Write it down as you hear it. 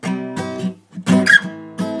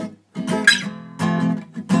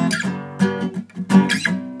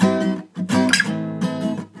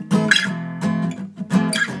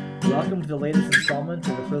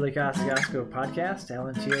Lily Kosciuszko podcast.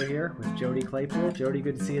 Alan Teo here with Jody Claypool. Jody,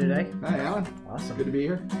 good to see you today. Hi, Alan. Awesome. Good to be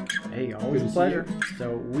here. Hey, always a pleasure.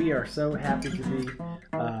 So we are so happy to be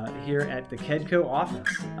here at the KEDCO office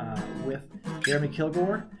with Jeremy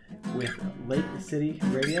Kilgore with Lake City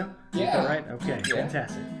Radio. Yeah. Is that right? Okay, yeah.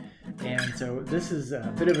 Fantastic. And so this is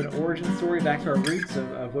a bit of an origin story back to our roots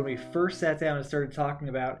of when we first sat down and started talking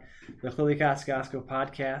about the Lily Kosciuszko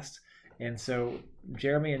podcast. And so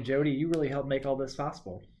Jeremy and Jody, you really helped make all this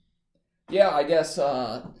possible. Yeah, I guess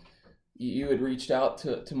you had reached out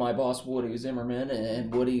to my boss, Woody Zimmerman,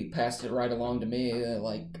 and Woody passed it right along to me,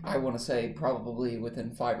 I want to say probably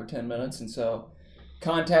within 5 or 10 minutes. And so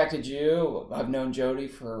contacted you. I've known Jody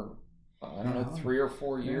for, 3 or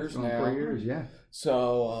 4 years now. 4 years, yeah.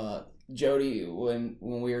 So Jody, when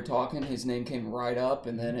we were talking, his name came right up,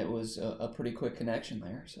 and then it was a pretty quick connection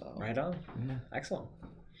there. So Right on. Yeah. Excellent.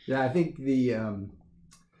 Yeah, I think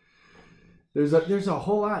there's a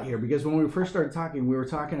whole lot here, because when we first started talking, we were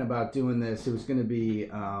talking about doing this. It was going to be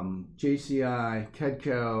JCI,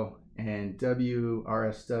 KEDCO, and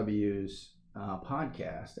WRSW's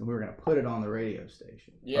podcast, and we were going to put it on the radio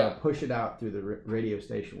station. Yeah. Push it out through the radio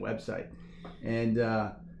station website. And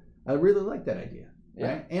I really like that idea. Yeah.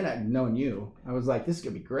 Right? And I've known you. I was like, this is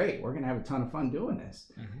going to be great. We're going to have a ton of fun doing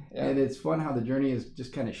this. Mm-hmm. Yeah. And it's fun how the journey is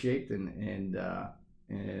just kind of shaped and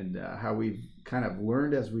how we've kind of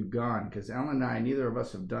learned as we've gone, because Alan and I, neither of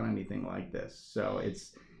us have done anything like this. So it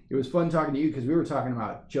was fun talking to you, because we were talking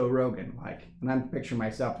about Joe Rogan, and I'm picturing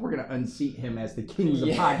myself, we're going to unseat him as the kings of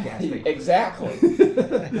podcasting. Exactly.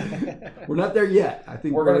 We're not there yet. I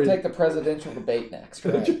think we're going to take the presidential debate next,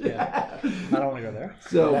 right? Yeah. I don't want to go there.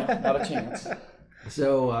 So not a chance.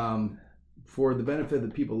 So for the benefit of the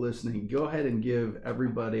people listening, go ahead and give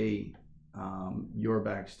everybody your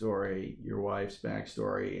backstory, your wife's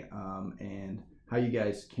backstory, and how you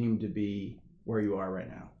guys came to be where you are right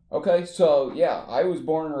now. Okay, so yeah, I was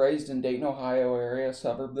born and raised in Dayton, Ohio area,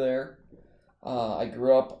 suburb there. I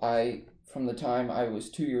grew up, from the time I was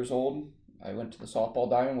 2 years old, I went to the softball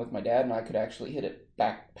diamond with my dad, and I could actually hit it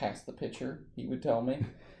back past the pitcher, he would tell me.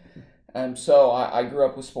 And so I grew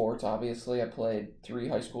up with sports, obviously. I played 3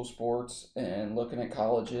 high school sports, and looking at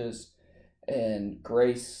colleges, and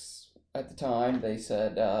Grace, at the time, they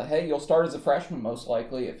said, hey, you'll start as a freshman most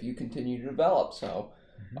likely if you continue to develop. So,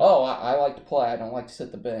 I like to play. I don't like to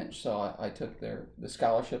sit the bench. So I took the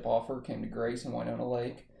scholarship offer, came to Grace in Winona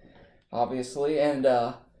Lake, obviously. And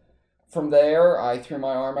from there, I threw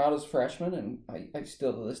my arm out as a freshman, and I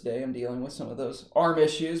still to this day am dealing with some of those arm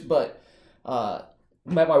issues. But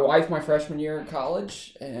met my wife my freshman year in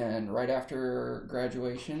college, and right after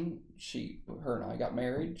graduation, her and I got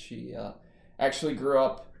married. She actually grew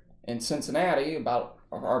up in Cincinnati, about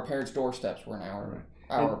our parents' doorsteps were an hour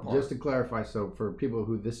apart. Just to clarify, so for people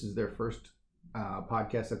who this is their first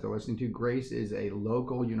podcast that they're listening to, Grace is a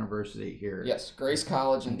local university here. Yes, Grace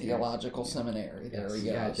College and Theological Seminary. There we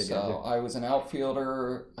go. Gotcha. I was an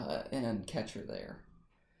outfielder and catcher there.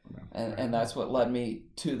 And that's what led me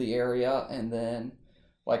to the area. And then,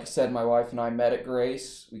 like I said, my wife and I met at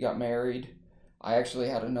Grace. We got married. I actually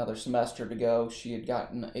had another semester to go. She had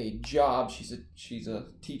gotten a job. She's a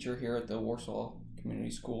teacher here at the Warsaw Community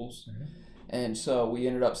Schools. Mm-hmm. And so we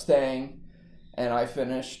ended up staying, and I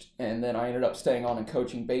finished, and then I ended up staying on and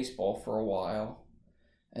coaching baseball for a while.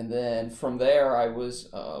 And then from there, I was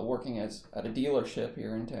working at a dealership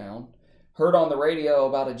here in town. Heard on the radio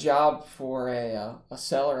about a job for a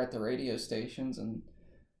seller at the radio stations, and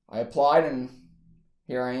I applied, and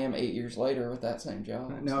here I am 8 years later with that same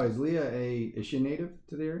job. Now, is Leah is she native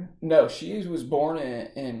to the area? No, she was born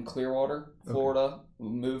in Clearwater, Florida. Okay.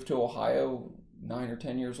 Moved to Ohio 9 or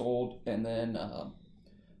 10 years old, and then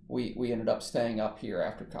we ended up staying up here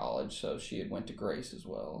after college. So she had went to Grace as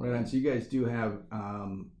well. Right on. So you guys do have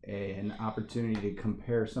an opportunity to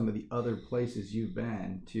compare some of the other places you've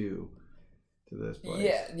been to this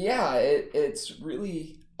place. Yeah. It's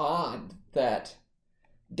really odd that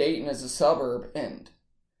Dayton is a suburb, and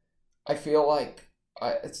I feel like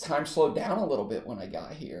it's time slowed down a little bit when I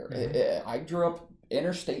got here. Mm-hmm. I grew up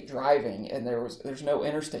interstate driving, and there's no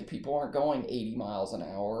interstate. People aren't going 80 miles an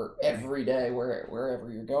hour every day wherever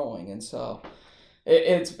you're going, and so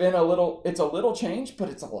it's a little change, but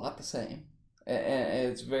it's a lot the same. And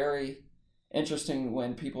it's very interesting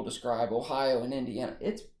when people describe Ohio and Indiana.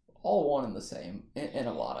 It's all one and the same in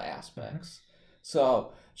a lot of aspects.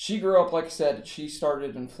 So she grew up, like I said, she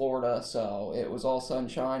started in Florida, so it was all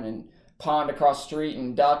sunshine and pond across the street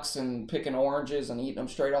and ducks and picking oranges and eating them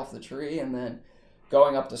straight off the tree, and then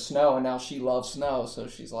going up to snow, and now she loves snow, so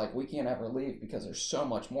she's like, we can't ever leave because there's so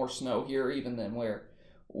much more snow here even than where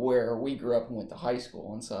we grew up and went to high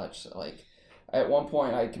school and such. So at one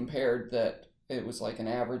point I compared that it was like an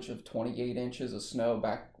average of 28 inches of snow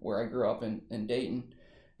back where I grew up in Dayton.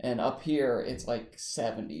 And up here, it's like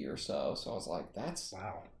 70 or so. So I was like, that's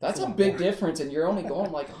a big difference. And you're only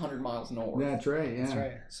going like 100 miles north. That's right, yeah. That's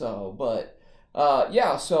right. So, but,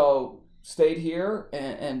 so stayed here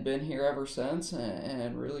and been here ever since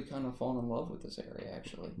and really kind of fallen in love with this area,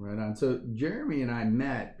 actually. Right on. So Jeremy and I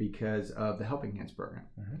met because of the Helping Hands program.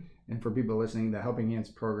 Mm-hmm. And for people listening, the Helping Hands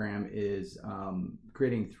program is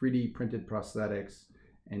creating 3D printed prosthetics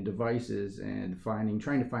and devices and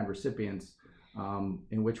trying to find recipients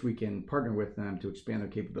in which we can partner with them to expand their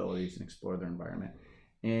capabilities and explore their environment.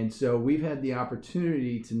 And so we've had the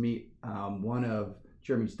opportunity to meet one of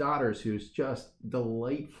Jeremy's daughters who's just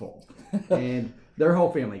delightful. And their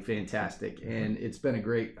whole family, fantastic. And it's been a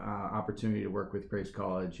great opportunity to work with Grace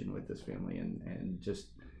College and with this family and just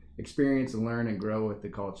experience and learn and grow with the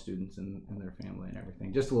college students and their family and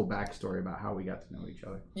everything. Just a little backstory about how we got to know each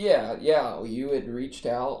other. Yeah. You had reached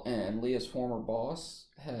out, and Leah's former boss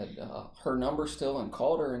had her number still and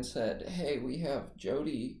called her and said, hey, we have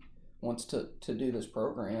Jody wants to do this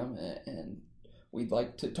program, and we'd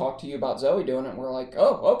like to talk to you about Zoe doing it. And we're like,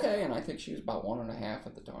 oh, okay. And I think she was about 1.5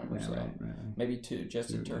 at the time or so. Right. Maybe 2,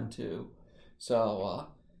 just had turned 2. So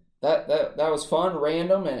that was fun,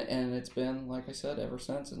 random, and it's been, like I said, ever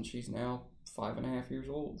since. And she's now 5.5 years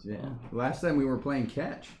old. Yeah. Last time we were playing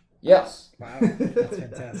catch. Yes. Wow, that's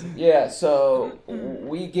fantastic. Yeah, so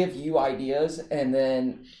we give you ideas, and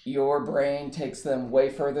then your brain takes them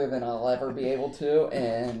way further than I'll ever be able to,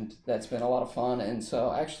 and that's been a lot of fun. And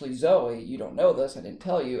so actually Zoe, you don't know this, I didn't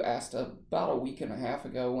tell you, asked about a week and a half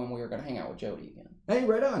ago when we were going to hang out with Jody again. Hey,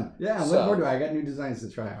 right on. Yeah, I'm looking forward to it. I got new designs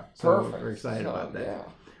to try out. So Perfect. We're excited about that. Yeah.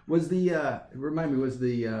 Was remind me, was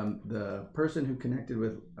the person who connected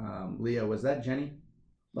with Leah, was that Jenny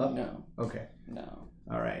Love? No. Okay. No.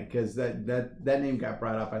 All right, because that name got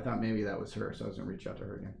brought up. I thought maybe that was her, so I was going to reach out to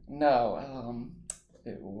her again. No,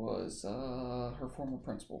 it was her former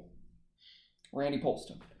principal, Randy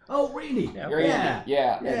Polston. Oh, Randy. Randy.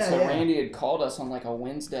 Yeah. And so Randy had called us on like a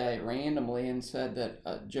Wednesday randomly and said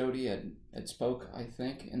that Jody had spoke, I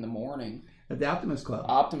think, in the morning. At the Optimist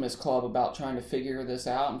Club. About trying to figure this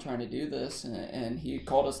out and trying to do this. And he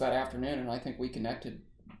called us that afternoon, and I think we connected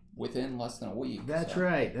within less than a week. That's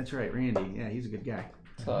right, Randy. Yeah, he's a good guy.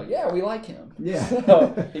 So, yeah, we like him. Yeah.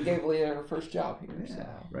 So, he gave Leah her first job here. Yeah, so.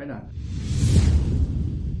 right on.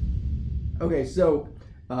 Okay, so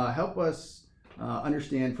help us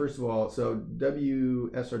understand, first of all, so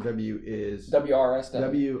WSRW is...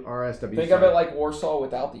 WRSW. WRSW. Think of it like Warsaw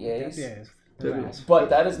without the A's.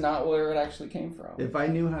 But that is not where it actually came from. If I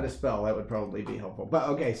knew how to spell, that would probably be helpful. But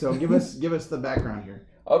okay, so give us the background here.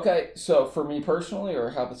 Okay, so for me personally,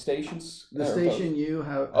 or how the station's... The station you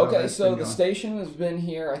have... Okay, so the station has been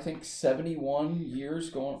here, I think, 71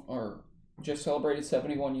 years, or just celebrated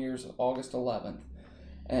 71 years, August 11th.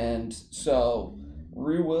 And so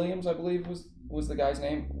Rue Williams, I believe, was the guy's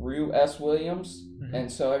name, Rue S. Williams. Mm-hmm.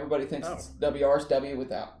 And so everybody thinks it's WRSW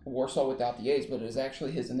without Warsaw without the A's, but it is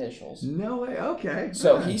actually his initials. No way, okay.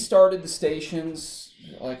 So he started the stations,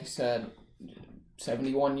 like I said,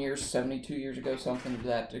 71 years, 72 years ago, something to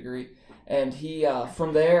that degree. And he,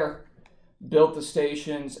 from there, built the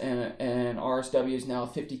stations, and RSW is now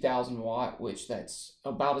 50,000 watt, which that's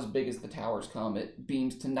about as big as the towers come. It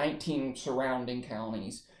beams to 19 surrounding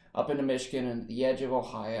counties up into Michigan and the edge of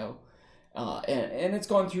Ohio. And it's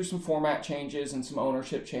gone through some format changes and some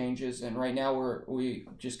ownership changes. And right now we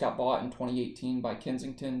just got bought in 2018 by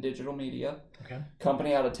Kensington Digital Media,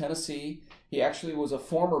 company out of Tennessee. He actually was a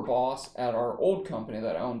former boss at our old company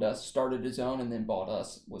that owned us, started his own, and then bought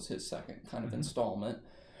us, was his second kind of installment.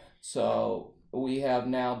 So we have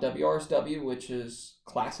now WRSW, which is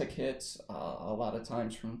classic hits, a lot of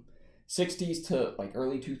times from 60s to like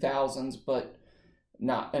early 2000s, but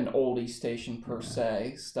not an oldie station per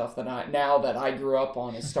se. Stuff that I grew up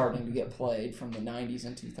on is starting to get played from the 90s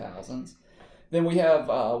and 2000s. Then we have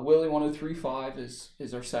Willie 1035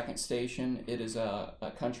 is our second station. It is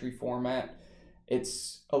a country format.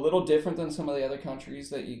 It's a little different than some of the other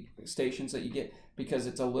stations that you get, because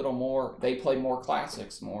it's a little more, they play more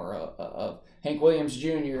classics, more of Hank Williams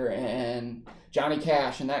Jr. and Johnny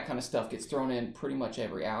Cash, and that kind of stuff gets thrown in pretty much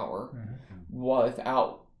every hour,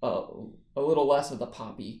 without a little less of the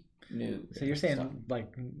poppy new. So you're saying stuff.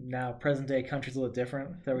 Like now present day country's a little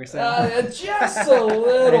different? Is that what you're saying? Just a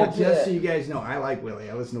little bit. Just so you guys know, I like Willie.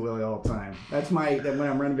 I listen to Willie all the time. That's when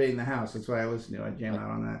I'm renovating the house. That's what I listen to. I jam out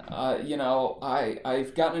on that.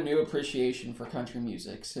 I've gotten a new appreciation for country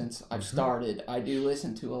music since I've started. I do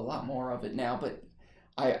listen to a lot more of it now, but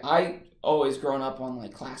I always grown up on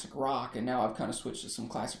like classic rock, and now I've kind of switched to some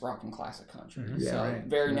classic rock and classic country. Mhm. Yeah, So right.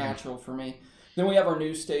 very natural for me. Then we have our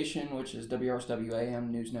news station, which is WRSW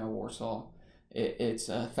AM News Now Warsaw. It's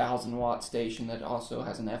a 1,000-watt station that also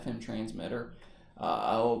has an FM transmitter.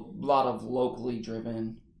 A lot of locally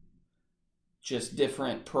driven, just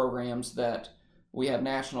different programs that we have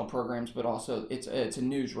national programs, but also it's a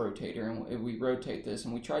news rotator, and we rotate this.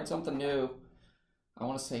 And we tried something new, I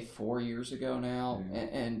want to say 4 years ago now,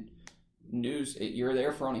 and news, you're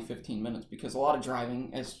there for only 15 minutes because a lot of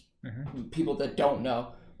driving, as people that don't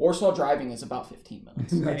know, Warsaw driving is about 15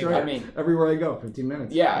 minutes. That's right. I mean, everywhere I go, 15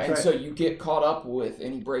 minutes. yeah, That's and right. so you get caught up with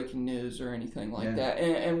any breaking news or anything like that.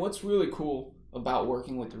 And what's really cool about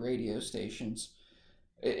working with the radio stations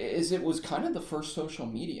is it was kind of the first social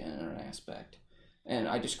media in an aspect. And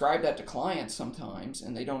I describe that to clients sometimes,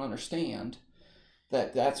 and they don't understand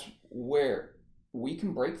that that's where we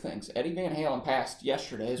can break things. Eddie Van Halen passed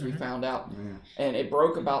yesterday, as we found out, and it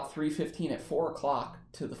broke about 3:15 at 4 o'clock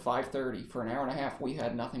to the 5:30. For an hour and a half, we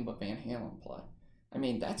had nothing but Van Halen play. I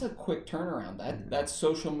mean, that's a quick turnaround. That's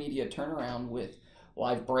social media turnaround with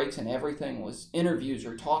live breaks, and everything was interviews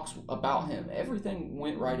or talks about him. Everything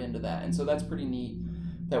went right into that, and so that's pretty neat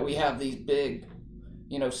that we have these big,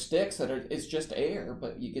 sticks that it's just air,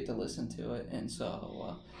 but you get to listen to it. And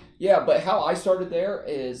so, but how I started there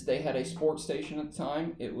is they had a sports station at the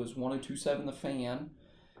time. It was 102.7 The Fan.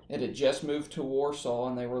 It had just moved to Warsaw,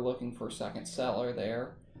 and they were looking for a second seller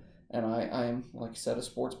there. And I'm, like I said, a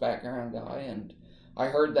sports background guy, and I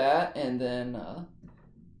heard that, and then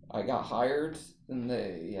I got hired, and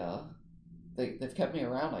they've kept me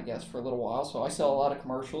around, I guess, for a little while. So I sell a lot of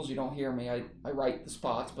commercials. You don't hear me. I write the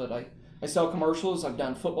spots, but I sell commercials. I've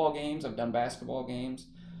done football games. I've done basketball games.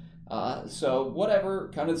 So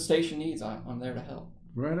whatever kind of the station needs, I'm there to help.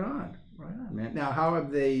 Right on, man. Now, how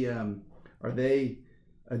have they? Are they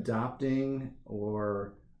adopting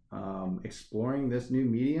or exploring this new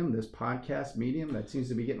medium, this podcast medium that seems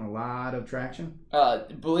to be getting a lot of traction?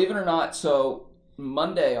 Believe it or not, so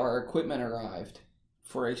Monday our equipment arrived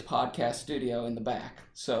for a podcast studio in the back.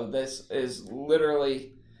 So this is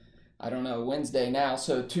literally, I don't know, Wednesday now.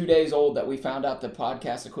 So 2 days old that we found out the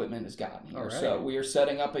podcast equipment has gotten here. Right. So we are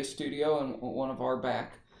setting up a studio in one of our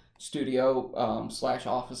back studio /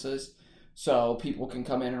 offices. So people can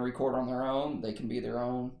come in and record on their own. They can be their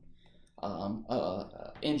own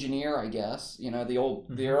engineer, I guess.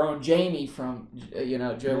 Their own Jamie from,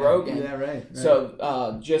 Joe Rogan. Yeah, right.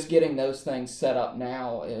 So just getting those things set up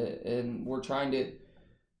now, and we're trying to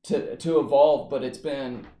evolve, but it's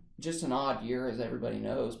been just an odd year, as everybody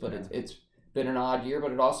knows. But it's been an odd year,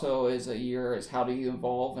 but it also is a year as how do you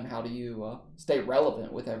evolve and how do you stay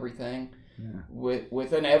relevant with everything,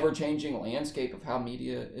 with an ever-changing landscape of how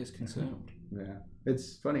media is consumed. Yeah.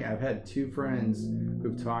 It's funny. I've had two friends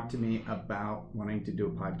who've talked to me about wanting to do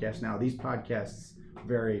a podcast. Now, these podcasts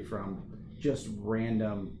vary from just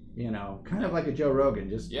random, kind of like a Joe Rogan,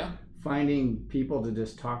 just finding people to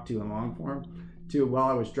just talk to in long form, to while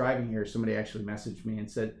I was driving here, somebody actually messaged me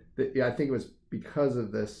and said that I think it was because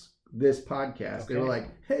of this podcast. Okay. They were like,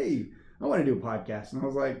 hey, I want to do a podcast. And I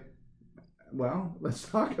was like, well, let's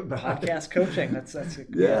talk about podcast coaching. That's a good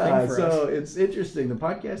yeah. thing for So us. it's interesting. The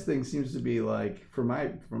podcast thing seems to be like, from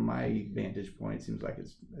my vantage point, seems like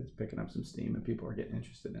it's picking up some steam and people are getting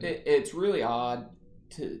interested in it. It's really odd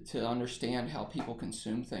to understand how people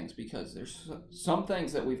consume things, because there's some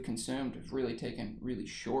things that we've consumed have really taken really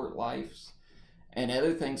short lives, and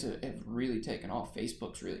other things have really taken off.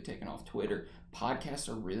 Facebook's really taken off. Twitter, podcasts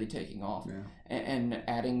are really taking off, and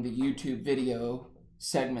adding the YouTube video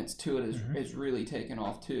segments to it is really taken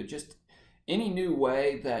off too. Just any new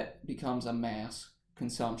way that becomes a mass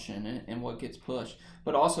consumption and what gets pushed.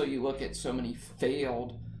 But also you look at so many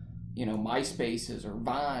failed, MySpaces or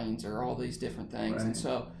Vines or all these different things. Right. And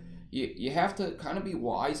so you have to kind of be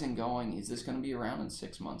wise in going, is this going to be around in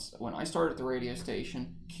 6 months? When I started at the radio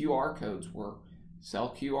station, QR codes were sell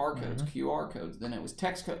QR codes, QR codes. Then it was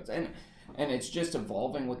text codes. And it's just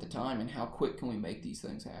evolving with the time, and how quick can we make these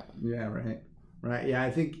things happen? Yeah, right. Right. Yeah, I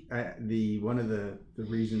think one of the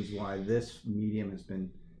reasons why this medium has been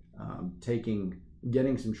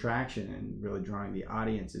getting some traction and really drawing the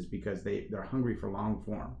audience is because they're hungry for long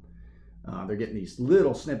form. They're getting these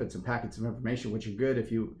little snippets and packets of information, which are good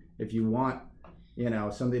if you want,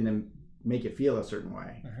 something to make you feel a certain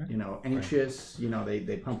way. Anxious. Right.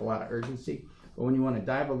 They pump a lot of urgency. But when you want to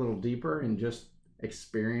dive a little deeper and just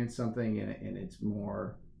experience something in its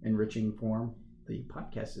more enriching form, the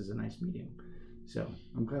podcast is a nice medium. So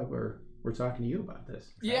I'm glad we're talking to you about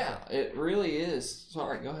this. Yeah, it really is.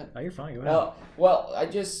 Sorry, go ahead. Oh, you're fine. Go ahead. Well,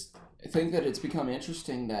 think that it's become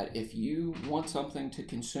interesting that if you want something to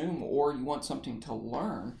consume or you want something to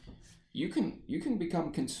learn, you can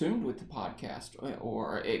become consumed with the podcast,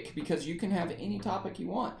 because you can have any topic you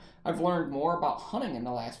want. I've learned more about hunting in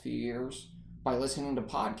the last few years by listening to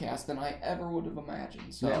podcasts than I ever would have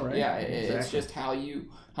imagined. So Exactly. It's just how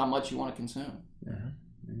much you want to consume.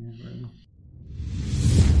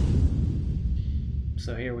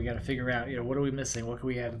 So here we got to figure out, what are we missing? What can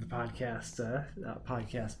we add to the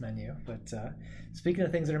podcast menu? But speaking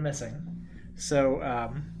of things that are missing,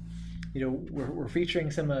 so we're featuring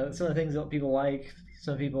some of the things that people like,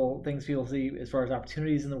 things people see as far as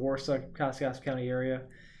opportunities in the Warsaw-Kosciuszko County area.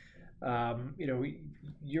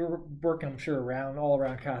 You're working, I'm sure, all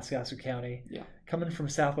around Kosciuszko County. Yeah. Coming from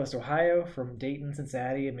Southwest Ohio, from Dayton,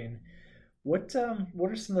 Cincinnati. I mean, what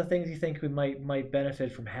are some of the things you think we might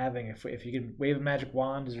benefit from having? If you could wave a magic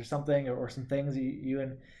wand, is there something or some things you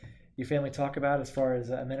and your family talk about as far as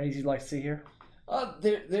amenities you'd like to see here?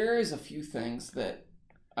 There is a few things that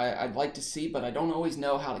I'd like to see, but I don't always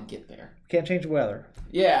know how to get there. Can't change the weather.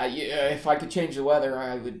 Yeah, if I could change the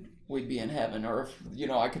weather, we'd be in heaven. Or if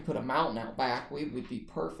I could put a mountain out back, we would be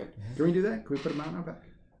perfect. Can we do that? Can we put a mountain out back?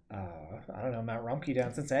 I don't know. Mount Rumpke down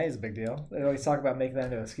in Cincinnati is a big deal. They always talk about making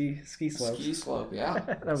that into a ski slope. Ski slope, yeah.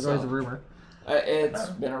 That was always a rumor. It's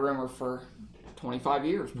been a rumor for 25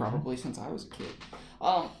 years, probably since I was a kid.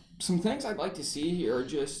 Some things I'd like to see here are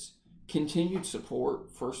just continued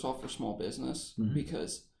support, first off, for small business,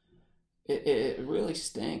 because it really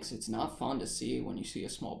stinks. It's not fun to see when you see a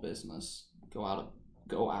small business go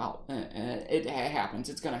out, and it happens.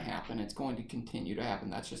 It's going to happen. It's going to continue to happen.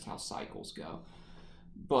 That's just how cycles go.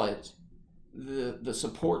 But the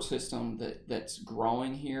support system that's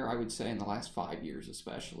growing here, I would say in the last 5 years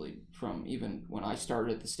especially, from even when I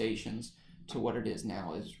started at the stations to what it is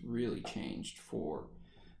now, has really changed for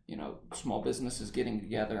small businesses getting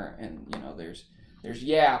together. And there's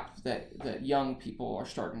YAP that young people are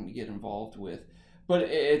starting to get involved with. But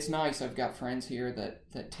it's nice. I've got friends here that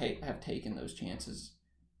have taken those chances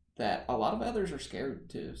that a lot of others are scared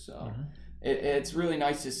to. So it's really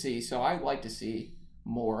nice to see. So I'd like to see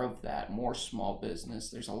more of that, more small business.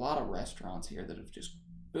 There's a lot of restaurants here that have just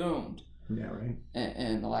boomed. Yeah, right.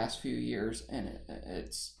 In the last few years, and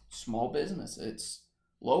it's small business. It's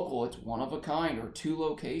local. It's one of a kind, or two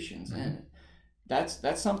locations, and that's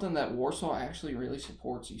something that Warsaw actually really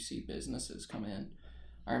supports. You see businesses come in.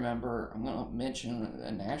 I remember, I'm going to mention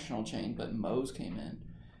a national chain, but Moe's came in,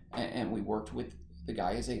 and we worked with the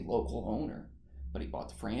guy as a local owner. But he bought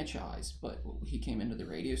the franchise. But he came into the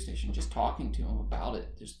radio station, just talking to him about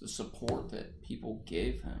it, just the support that people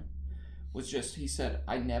gave him was just, he said,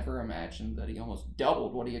 I never imagined that he almost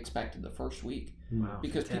doubled what he expected the first week. Wow,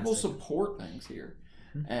 because fantastic. people support things here.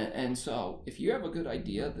 And so if you have a good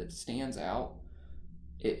idea that stands out,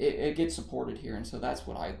 it gets supported here. And so that's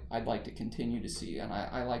what I'd like to continue to see. And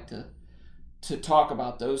I like to talk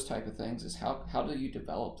about those type of things, is how do you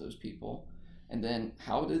develop those people? And then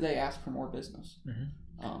how do they ask for more business?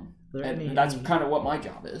 And that's kind of what my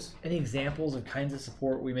job is. Any examples of kinds of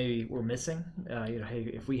support we're missing?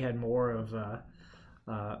 Hey, if we had more of a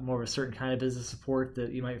certain kind of business support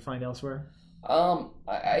that you might find elsewhere?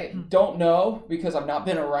 I don't know, because I've not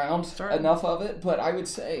been around enough of it. But I would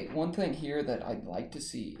say one thing here that I'd like to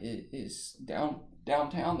see is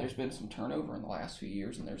downtown. There's been some turnover in the last few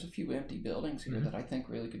years, and there's a few empty buildings here that I think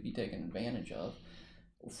really could be taken advantage of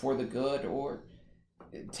for the good, or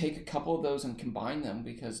take a couple of those and combine them,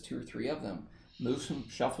 because 2 or 3 of them,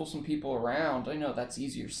 shuffle some people around. I know that's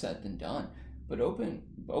easier said than done, but open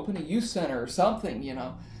a youth center or something,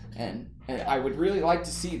 and I would really like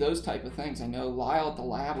to see those type of things. I know Lyle at the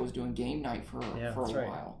lab was doing game night for a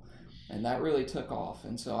while, and that really took off.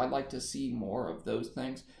 And so I'd like to see more of those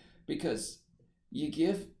things, because you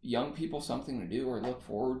give young people something to do or look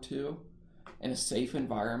forward to in a safe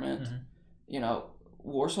environment.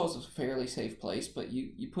 Warsaw's a fairly safe place, but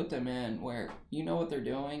you put them in where you know what they're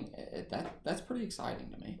doing. That's pretty exciting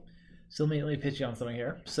to me. So let me pitch you on something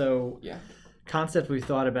here. So concept we've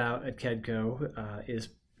thought about at KEDCO is,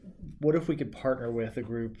 what if we could partner with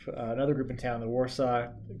another group in town, the Warsaw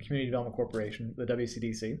Community Development Corporation, the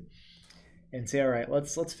WCDC, and say, all right,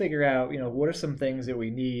 let's figure out, what are some things that we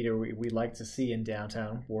need or we'd like to see in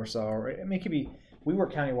downtown Warsaw. Or it could be, we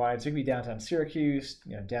work countywide, so it could be downtown Syracuse,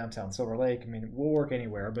 downtown Silver Lake. I mean, we'll work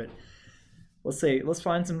anywhere, but let's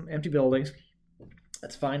find some empty buildings.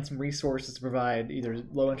 Let's find some resources to provide either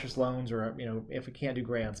low interest loans or, if we can't do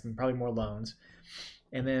grants, probably more loans.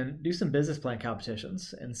 And then do some business plan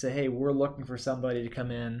competitions and say, hey, we're looking for somebody to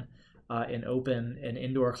come in and open an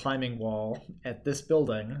indoor climbing wall at this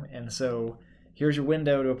building. And so here's your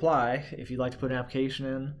window to apply if you'd like to put an application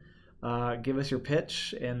in. Give us your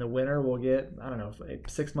pitch, and the winner will get, I don't know,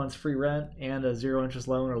 6 months free rent and a 0-interest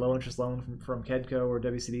loan or low-interest loan from Kedco or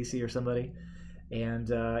WCDC or somebody. And,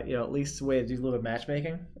 at least a way to do a little bit of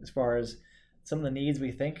matchmaking as far as some of the needs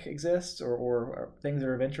we think exist or things that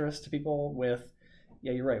are of interest to people with,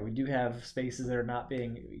 yeah, you're right. We do have spaces that are not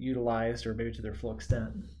being utilized or maybe to their full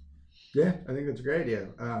extent. Yeah, I think that's a great idea.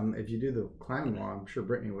 If you do the climbing wall, I'm sure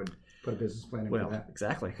Brittany would put a business plan in for that.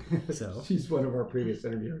 Exactly. So she's one of our previous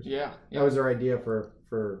interviewers. Yeah. That was her idea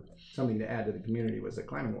for something to add to the community, was a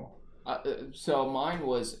climbing wall. So mine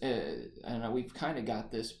was, and we've kind of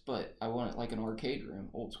got this, but I want it like an arcade room,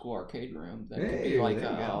 old school arcade room that could be like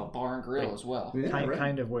a bar and grill as well. Yeah,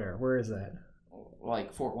 kind of where? Where is that?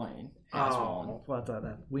 Like Fort Wayne has one. Well, I thought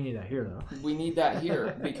that we need that here though. We need that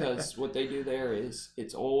here because what they do there is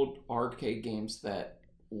it's old arcade games that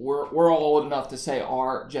we're all old enough to say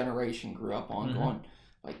our generation grew up on, going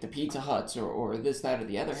like the Pizza Huts or this, that, or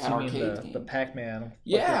the other had arcade games. The Pac-Man.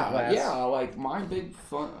 Yeah. Like my big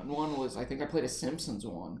fun one was, I think I played a Simpsons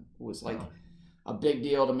one. It was like a big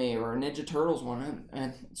deal to me, or a Ninja Turtles one.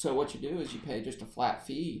 And so what you do is you pay just a flat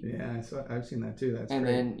fee. Yeah, I've seen that too. That's and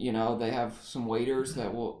great. then they have some waiters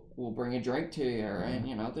that will bring a drink to you,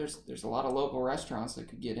 and there's a lot of local restaurants that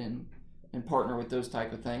could get in and partner with those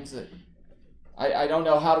type of things that. I don't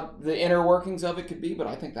know how the inner workings of it could be, but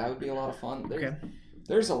I think that would be a lot of fun.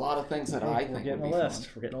 There's a lot of things that I think would be fun.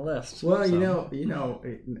 We're getting a list. Well, I'm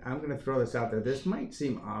going to throw this out there. This might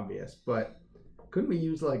seem obvious, but couldn't we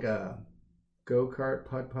use like a go-kart,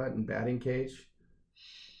 putt-putt, and batting cage?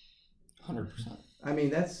 100%. I mean,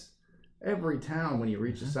 that's every town when you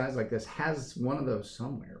reach a size like this has one of those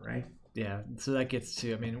somewhere, right? Yeah, so that gets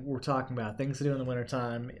to, we're talking about things to do in the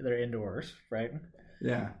wintertime that are indoors, right?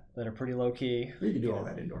 Yeah. That are pretty low key. You can do all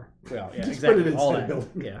that indoor. Well, yeah, just exactly. Put it all that.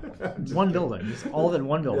 Building. Yeah. One building. Just all of it in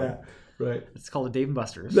one building. Yeah, right. It's called a Dave &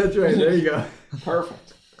 Buster's. That's right. There you go.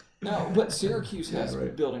 Perfect. No, but Syracuse has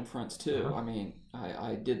building fronts too. I mean,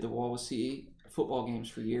 I did the Wawasee football games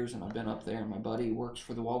for years, and I've been up there, and my buddy works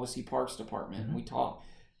for the Wawasee Parks Department, and we talk,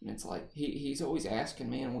 and it's like he's always asking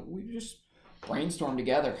me, and we just brainstorm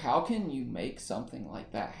together, how can you make something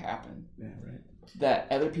like that happen? Yeah, right. That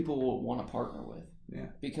other people will want to partner with. Yeah.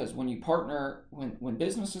 Because when you partner, when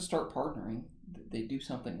businesses start partnering, they do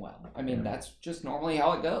something well. I mean, that's just normally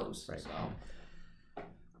how it goes. Right. So.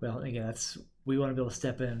 Well, again, we want to be able to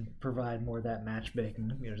step in, provide more of that matchmaking,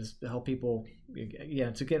 just to help people, to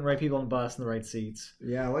getting the right people on the bus and the right seats.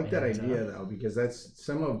 Yeah, I like that idea though, because that's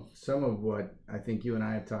some of what I think you and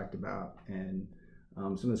I have talked about, and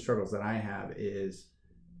some of the struggles that I have is,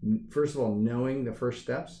 first of all, knowing the first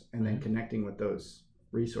steps and then connecting with those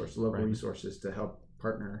local resources to help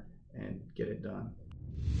partner and get it done.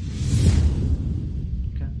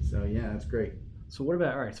 Okay. So yeah, that's great. So what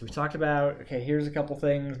about, all right, so we talked about, here's a couple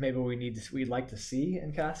things maybe we'd like to see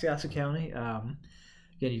in Kosciuszko County. Again,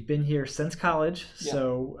 you've been here since college,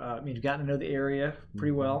 so you've gotten to know the area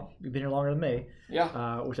pretty well. You've been here longer than me.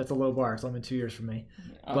 Yeah. Which that's a low bar. It's only been 2 years for me.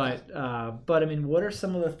 Okay. But what are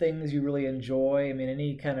some of the things you really enjoy?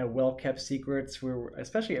 Any kind of well-kept secrets we're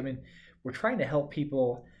trying to help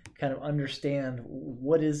people kind of understand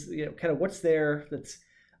what is, kind of what's there that's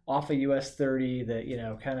off of US 30 that,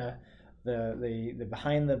 kind of the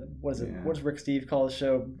behind the, what does Rick Steve call the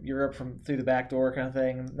show? Europe from through the back door kind of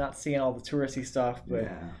thing. Not seeing all the touristy stuff, but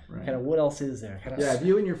kind of what else is there? If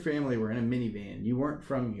you and your family were in a minivan, you weren't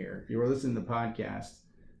from here, you were listening to the podcast,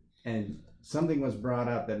 and something was brought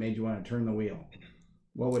up that made you want to turn the wheel,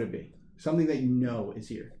 what would it be? Something that is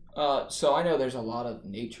here. So I know there's a lot of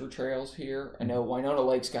nature trails here. I know Winona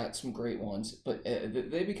Lake's got some great ones, but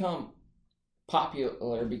they become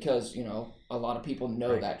popular because, a lot of people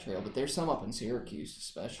know that trail. But there's some up in Syracuse,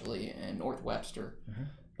 especially, and North Webster,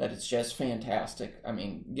 that it's just fantastic. I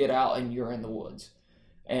mean, get out and you're in the woods.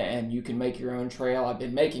 And you can make your own trail. I've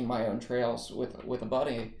been making my own trails with a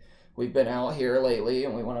buddy. We've been out here lately,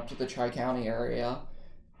 and we went up to the Tri-County area,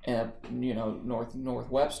 and North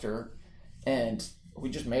Webster, and we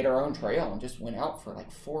just made our own trail and just went out for like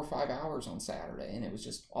 4 or 5 hours on Saturday, and it was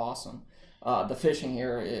just awesome. The fishing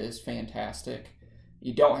here is fantastic.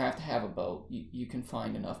 You don't have to have a boat. You can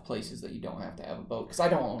find enough places that you don't have to have a boat. Because I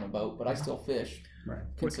don't own a boat, but I still fish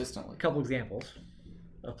consistently. A couple examples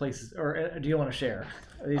of places, or do you want to share?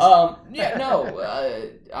 I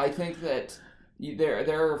think that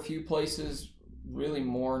there are a few places really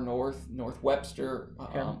more north Webster.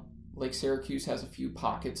 Lake Syracuse has a few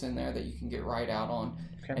pockets in there that you can get right out on,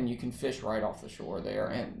 and you can fish right off the shore there.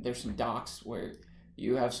 And there's some docks where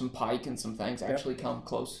you have some pike and some things actually come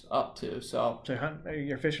close up to. So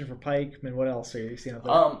you're fishing for pike. What else are you seeing up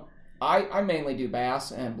there? I mainly do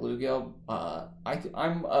bass and bluegill.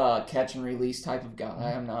 I'm a catch and release type of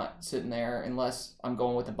guy. I'm not sitting there unless I'm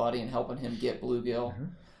going with a buddy and helping him get bluegill. Mm-hmm.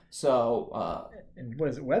 So, and what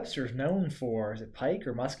is it? Webster's known for? Is it pike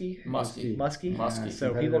or muskie? Muskie. Muskie. Yeah,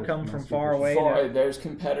 so people come from far away. There's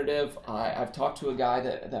competitive. I've talked to a guy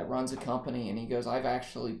that runs a company, and he goes, "I've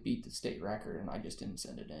actually beat the state record, and I just didn't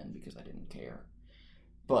send it in because I didn't care.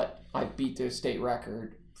 But I beat the state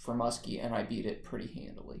record for muskie, and I beat it pretty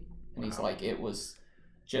handily." And he's like, "It was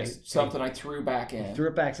just something I threw back in." Threw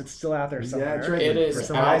it back, so it's still out there somewhere. Yeah, that's right. It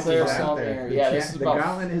is out there somewhere. Yeah, this is the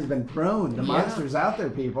gauntlet has been thrown. The monster's out there,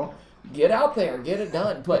 people. Get out there, get it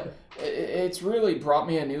done. But it's really brought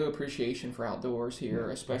me a new appreciation for outdoors here,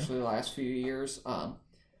 especially the last few years.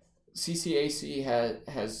 CCAC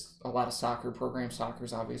has a lot of soccer programs. Soccer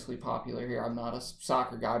is obviously popular here. I'm not a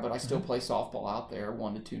soccer guy, but I still play softball out there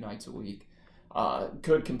 1 to 2 nights a week.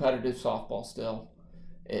 Good competitive softball still.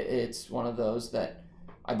 It's one of those that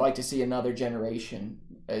I'd like to see another generation.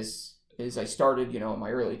 As I started, in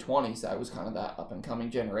my early 20s, I was kind of that up and coming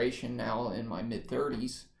generation. Now in my mid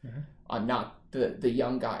 30s, I'm not the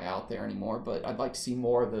young guy out there anymore, but I'd like to see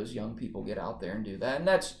more of those young people get out there and do that. And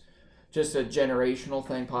that's just a generational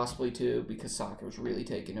thing possibly too, because soccer's really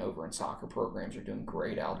taken over and soccer programs are doing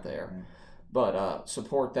great out there. But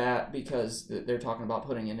support that, because they're talking about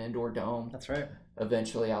putting an indoor dome. That's right.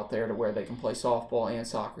 Eventually out there to where they can play softball and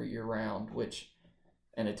soccer year round, which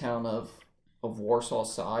in a town of Warsaw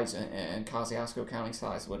size and Kosciuszko County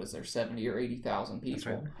size, what is there, 70 or 80,000 people? That's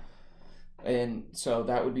right. And so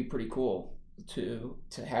that would be pretty cool to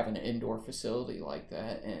have an indoor facility like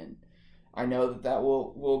that. And I know that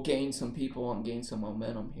will gain some people and gain some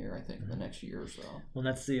momentum here, I think, in the next year or so. Well,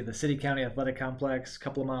 that's the City County Athletic Complex, a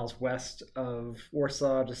couple of miles west of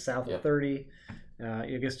Warsaw, just south of 30. I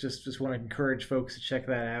guess just want to encourage folks to check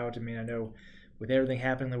that out. I mean, I know with everything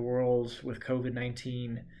happening in the world with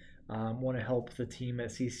COVID-19, want to help the team at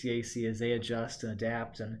CCAC as they adjust and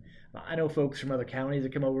adapt. And I know folks from other counties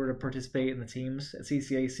that come over to participate in the teams at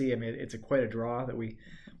CCAC. I mean, it's quite a draw that we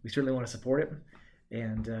certainly want to support it.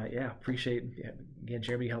 And appreciate again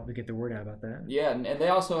Jeremy helping to get the word out about that. Yeah, and they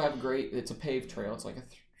also have it's a paved trail. It's like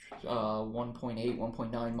a 1.8,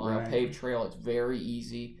 1.9 mile paved trail. It's very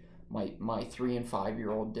easy. My 3 and 5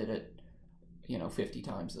 year old did it, 50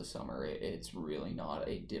 times this summer. It's really not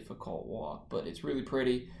a difficult walk, but it's really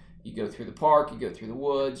pretty. You go through the park, you go through the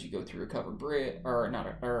woods, you go through a covered bridge,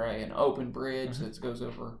 an open bridge that goes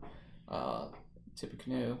over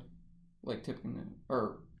Tippecanoe, Lake Tippecanoe,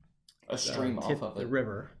 or a stream off of it. The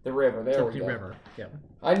river. The river. There we go. River. Yeah.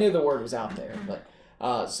 I knew the word was out there, but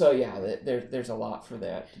there's a lot for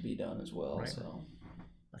that to be done as well. Right. So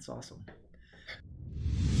that's awesome.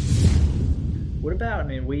 What about? I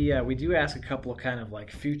mean, we do ask a couple of kind of like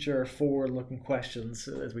future forward-looking questions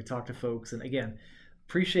as we talk to folks, and again,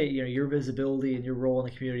 appreciate your visibility and your role in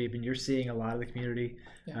the community. I mean, you're seeing a lot of the community.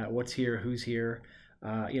 What's here? Who's here?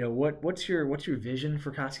 What's your vision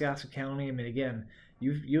for Kosciuszko County? I mean, again,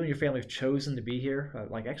 you and your family have chosen to be here.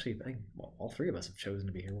 Actually, I think all three of us have chosen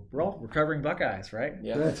to be here. We're all recovering Buckeyes, right?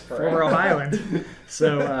 Yeah, that's former Ohioans.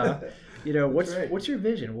 So, what's your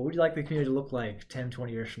vision? What would you like the community to look like 10,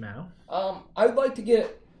 20 years from now? I would like to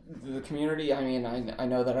get the community. I mean, I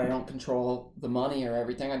know that I don't control the money or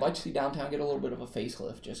everything. I'd like to see downtown get a little bit of a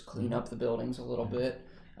facelift, just clean up the buildings a little bit.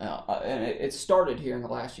 And it started here in the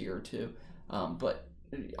last year or two. But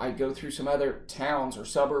I go through some other towns or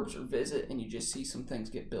suburbs or visit, and you just see some things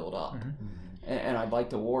get built up. And I'd like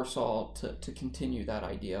the Warsaw to continue that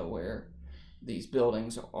idea where these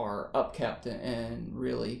buildings are upkept and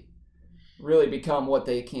really become what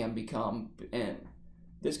they can become. And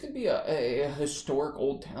this could be a historic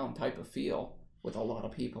old town type of feel with a lot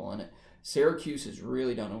of people in it. Syracuse has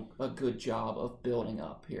really done a good job of building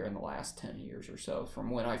up here in the last 10 years or so.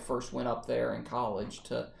 From when I first went up there in college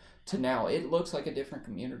to now, it looks like a different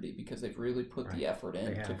community because they've really put the effort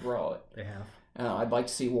in to grow it. They have. I'd like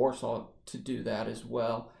to see Warsaw to do that as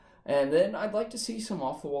well. And then I'd like to see some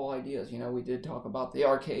off-the-wall ideas. We did talk about the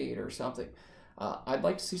arcade or something. I'd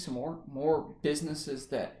like to see some more businesses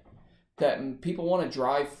that people want to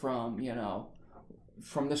drive from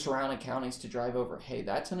the surrounding counties to drive over. Hey,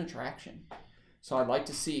 that's an attraction. So I'd like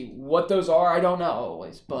to see what those are. I don't know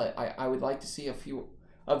always, but I would like to see a few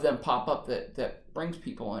of them pop up that brings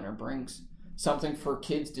people in or brings something for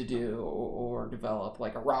kids to do or develop,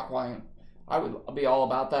 like a rock climb. I would be all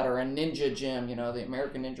about that, or a ninja gym, the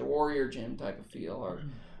American Ninja Warrior gym type of feel, or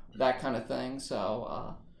that kind of thing.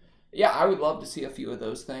 So, I would love to see a few of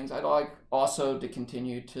those things. I'd like also to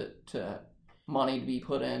continue to money to be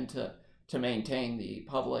put in to maintain the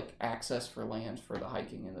public access for land for the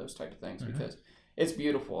hiking and those type of things, because it's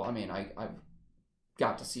beautiful. I mean, I've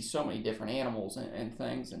got to see so many different animals and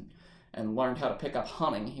things, and learned how to pick up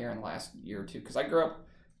hunting here in the last year or two, because I grew up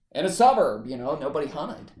in a suburb, nobody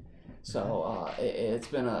hunted. So it's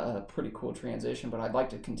been a pretty cool transition, but I'd like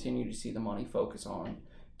to continue to see the money focus on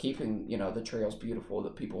keeping, the trails beautiful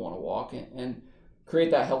that people want to walk in, and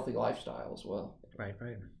create that healthy lifestyle as well. Right.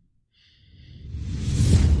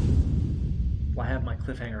 Well, I have my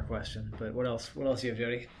cliffhanger question, but what else do you have,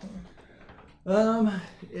 Jody?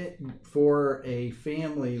 For a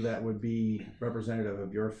family that would be representative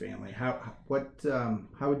of your family, how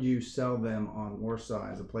would you sell them on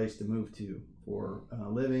Warsaw as a place to move to for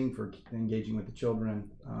living, for engaging with the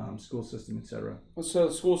children, school system, etc.? So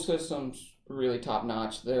the school system's really top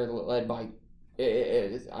notch. They're led by,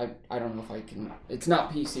 I don't know if I can, it's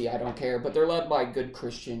not PC, I don't care, but they're led by good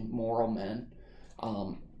Christian moral men,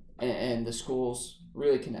 and the schools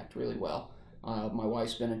really connect really well. My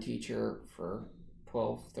wife's been a teacher for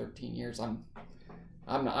 12, 13 years. I'm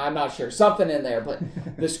not sure, something in there, but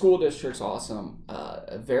the school district's awesome.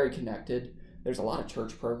 Very connected. There's a lot of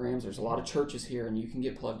church programs. There's a lot of churches here, and you can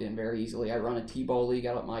get plugged in very easily. I run a T-ball league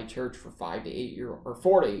out at my church for 4 to 8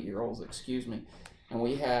 year olds, and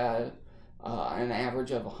we had an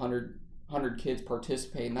average of 100 kids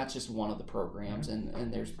participate, and that's just one of the programs,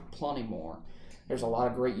 and there's plenty more. There's a lot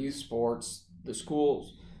of great youth sports. The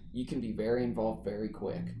schools, you can be very involved very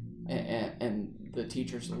quick, and the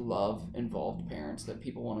teachers love involved parents that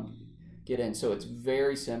people want to get in. So it's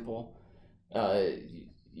very simple.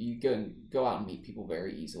 You can go out and meet people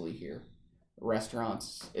very easily here.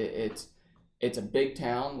 Restaurants, it's a big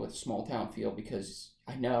town with a small town feel, because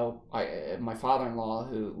I know my father-in-law,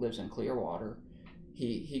 who lives in Clearwater,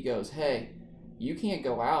 he goes, hey, you can't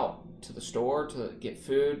go out to the store to get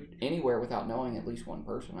food anywhere without knowing at least one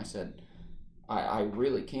person. I said, I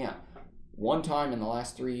really can't. One time in the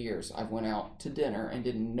last 3 years, I went out to dinner and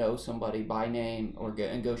didn't know somebody by name or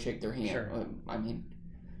go shake their hand. Sure. I mean,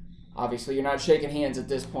 obviously you're not shaking hands at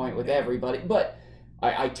this point with everybody, but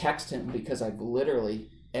I text him, because I've literally,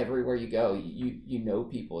 everywhere you go, you know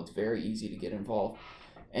people. It's very easy to get involved.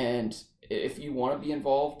 And if you want to be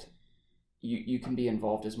involved, you can be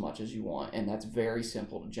involved as much as you want. And that's very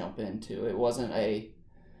simple to jump into. It wasn't I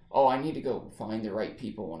need to go find the right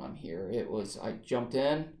people when I'm here. It was, I jumped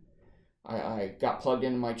in, I got plugged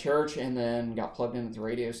into my church, and then got plugged into the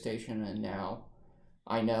radio station, and now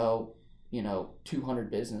I know,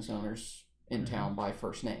 200 business owners in town by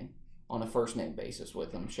first name, on a first name basis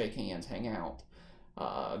with them, shake hands, hang out,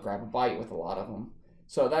 grab a bite with a lot of them.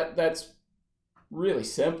 So that's really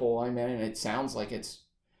simple. I mean, it sounds like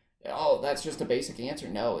that's just a basic answer.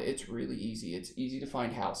 No, it's really easy. It's easy to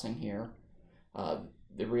find housing here.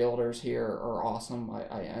 The realtors here are awesome.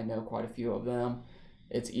 I know quite a few of them.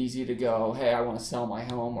 It's easy to go, hey, I want to sell my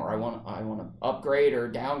home, or I want to upgrade or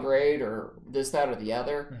downgrade or this, that, or the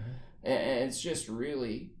other. Mm-hmm. And it's just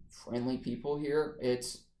really friendly people here.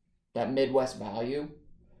 It's that Midwest value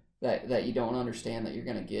that you don't understand that you're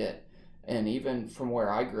going to get. And even from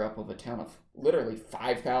where I grew up, of a town of literally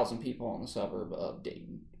 5,000 people in the suburb of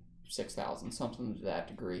Dayton, 6,000, something to that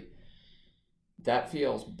degree, that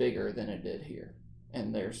feels bigger than it did here.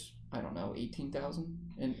 And there's, 18,000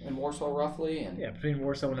 in Warsaw roughly. And between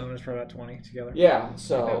Warsaw and Owners for about 20 together. Yeah,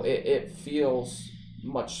 so it feels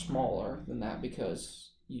much smaller than that,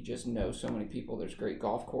 because you just know so many people. There's great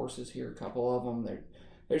golf courses here, a couple of them.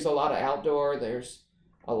 There's a lot of outdoor. There's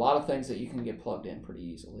a lot of things that you can get plugged in pretty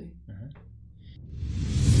easily. Mm-hmm.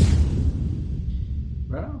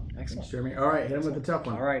 Right on. Excellent. Thanks, Jeremy. All right, hit him with the tough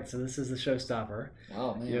one. All right, so this is the showstopper.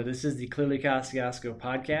 Oh, man. This is the Clearly Kosciuszko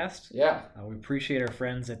podcast. Yeah. We appreciate our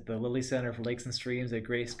friends at the Lilly Center for Lakes and Streams at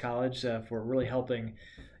Grace College for really helping,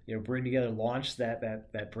 bring together, launch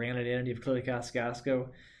that brand identity of Clearly Kosciuszko.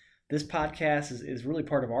 This podcast is really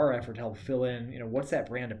part of our effort to help fill in, what's that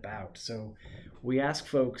brand about? So we ask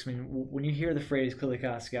folks, when you hear the phrase Clearly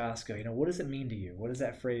Kosciuszko, what does it mean to you? What does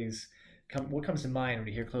that phrase what comes to mind when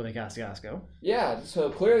you hear Clearly Kosciuszko? Yeah, so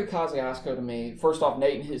Clearly Kosciuszko to me, first off,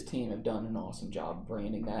 Nate and his team have done an awesome job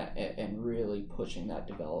branding that and really pushing that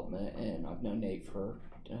development. And I've known Nate for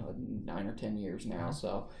 9 or 10 years now,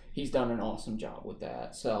 so he's done an awesome job with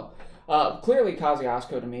that. So Clearly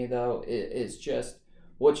Kosciuszko to me, though, is just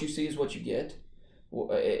what you see is what you get.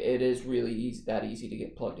 It is really easy to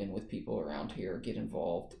get plugged in with people around here, get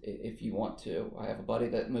involved if you want to. I have a buddy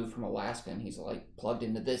that moved from Alaska, and he's like plugged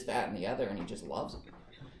into this, that, and the other, and he just loves it.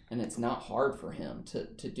 And it's not hard for him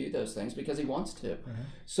to do those things because he wants to. Mm-hmm.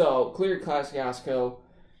 So Clearly Kosciuszko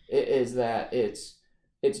is that it's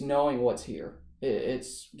knowing what's here.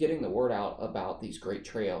 It's getting the word out about these great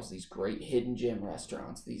trails, these great hidden gem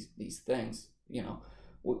restaurants, these things,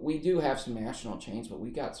 we do have some national chains, but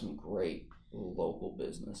we got some great local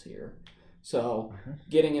business here. So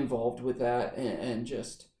getting involved with that and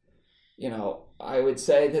just, I would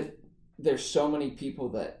say that there's so many people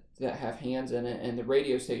that have hands in it, and the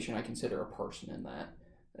radio station I consider a person in that.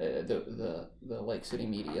 The Lake City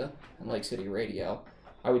Media and Lake City Radio,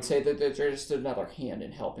 I would say that there's just another hand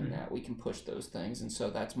in helping that. We can push those things, and so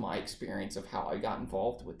that's my experience of how I got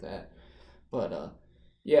involved with that. But and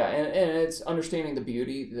it's understanding the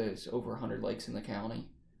beauty. There's over 100 lakes in the county.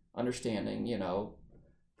 Understanding,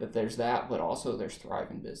 that there's that, but also there's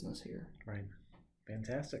thriving business here. Right.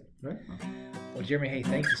 Fantastic. Right. Well, Jeremy, hey,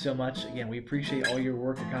 thank you so much. Again, we appreciate all your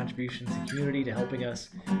work and contributions to the community to helping us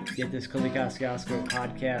get this Klilly-Kosciuszko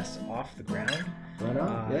podcast off the ground. Right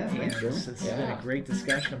on. Thanks, Jeremy. This has been a great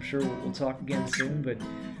discussion. I'm sure we'll talk again soon, but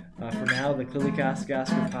for now, the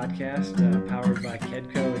Klilly-Kosciuszko podcast, powered by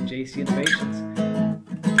Kedco and JC Innovations.